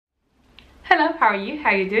Hello, how are you? How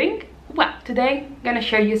are you doing? Well, today I'm gonna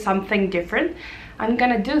show you something different. I'm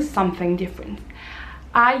gonna do something different.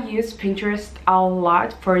 I use Pinterest a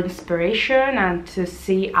lot for inspiration and to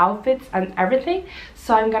see outfits and everything.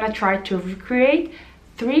 So I'm gonna try to recreate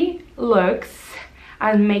 3 looks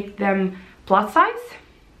and make them plus size.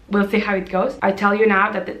 We'll see how it goes. I tell you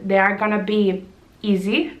now that they are gonna be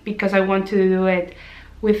easy because I want to do it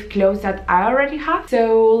with clothes that I already have.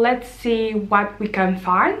 So let's see what we can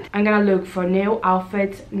find. I'm gonna look for new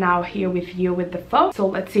outfits now here with you with the phone. So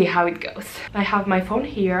let's see how it goes. I have my phone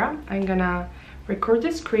here. I'm gonna record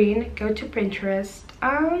the screen, go to Pinterest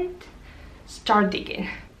and start digging.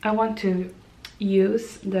 I want to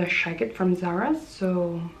use the jacket from Zara,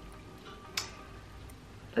 so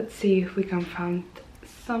let's see if we can find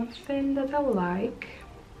something that I like.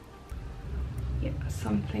 Yeah,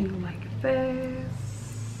 something like this.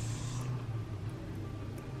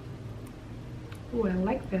 Oh, I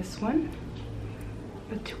like this one,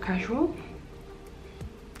 but too casual.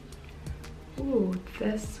 Oh,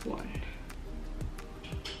 this one.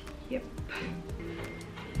 Yep.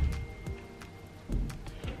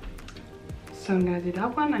 So I'm gonna do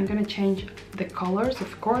that one. I'm gonna change the colors,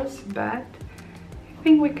 of course, but I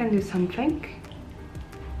think we can do something.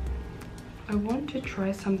 I want to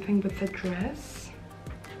try something with the dress.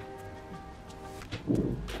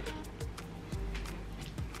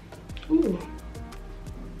 Ooh.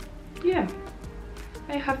 Yeah,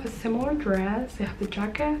 I have a similar dress. I have the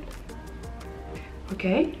jacket.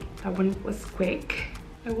 Okay, that one was quick.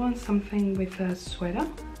 I want something with a sweater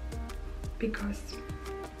because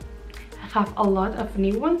I have a lot of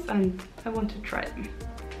new ones and I want to try them.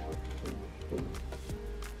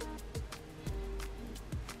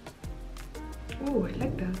 Oh, I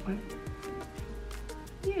like that one.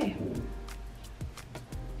 Yeah.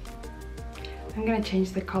 I'm gonna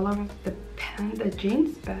change the color of the pant, the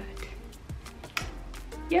jeans, but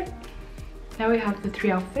yep. Now we have the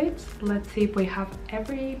 3 outfits. Let's see if we have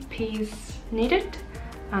every piece needed.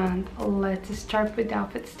 And let's start with the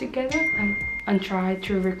outfits together and try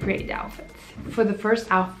to recreate the outfits. For the first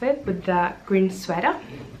outfit with the green sweater,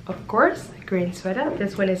 of course, green sweater.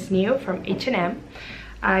 This one is new from H&M.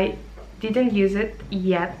 I didn't use it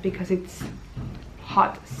yet because it's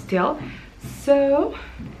hot still. So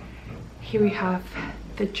here we have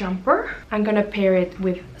the jumper. I'm gonna pair it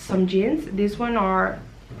with some jeans. These one are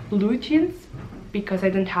blue jeans because I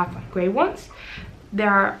don't have gray ones. They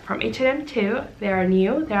are from H&M too. They are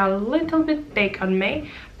new. They are a little bit big on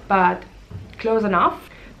me, but close enough.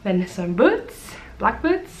 Then some boots, black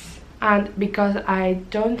boots. And because I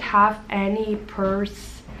don't have any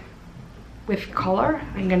purse with color,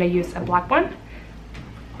 I'm gonna use a black one.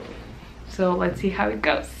 So let's see how it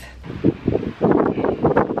goes.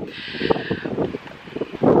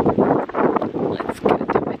 Let's go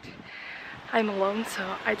do it. I'm alone, so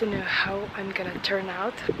I don't know how I'm gonna turn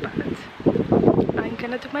out, but I'm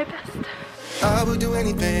gonna do my best. I would do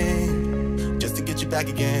anything just to get you back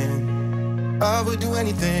again. I would do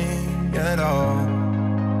anything at all.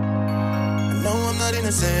 I know I'm not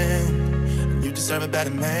innocent, you deserve a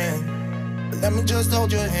better man, but let me just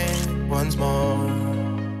hold your hand once more.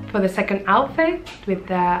 For the second outfit with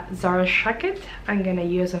the Zara jacket, I'm gonna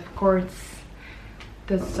use, of course,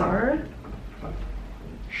 the Zara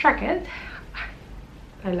jacket.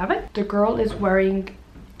 I love it. The girl is wearing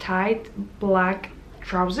tight black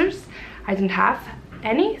trousers. I don't have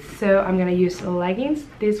any, so I'm gonna use leggings.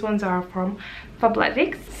 These ones are from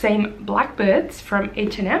Fabletics. Same black boots from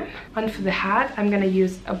H&M. And for the hat, I'm gonna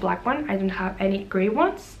use a black one. I don't have any gray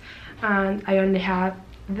ones, and I only have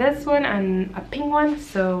this one and a pink one,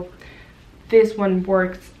 so this one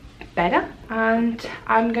works better. And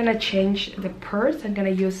I'm gonna change the purse. I'm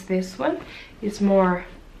gonna use this one. It's more,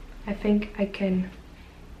 I think I can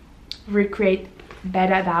recreate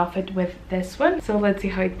better the outfit with this one. So let's see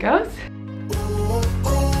how it goes. Ooh,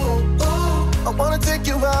 ooh, ooh, I wanna take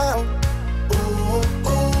you out. Ooh,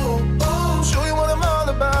 ooh, ooh, show you what I'm all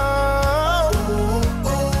about. Ooh,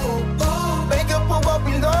 ooh, ooh, make up for what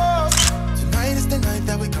we lost. Tonight is the night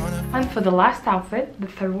that we're gonna. And for the last outfit, the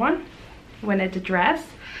third one, when it's a dress,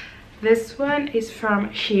 this one is from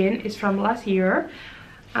Shein. It's from last year.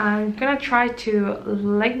 I'm gonna try to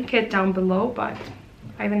link it down below, but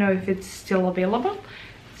I don't know if it's still available.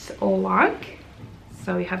 It's all long.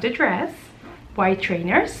 So we have the dress, white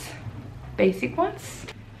trainers, basic ones,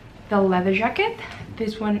 the leather jacket.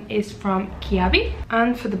 This one is from Kiabi.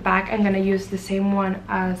 And for the back, I'm gonna use the same one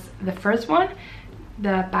as the first one,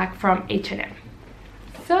 the back from H&M.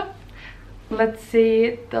 So let's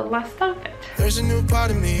see the last outfit. There's a new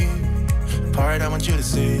part of me, a part I want you to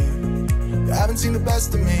see. You haven't seen the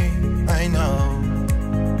best of me, I know.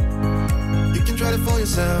 try to fool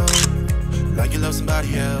yourself like you love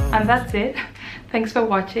somebody else. And that's it. Thanks for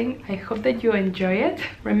watching. I hope that you enjoy it.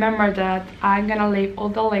 Remember that I'm gonna leave all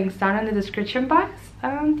the links down in the description box.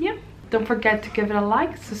 And yeah, don't forget to give it a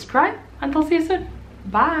like, subscribe, and I'll see you soon.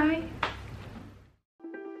 Bye!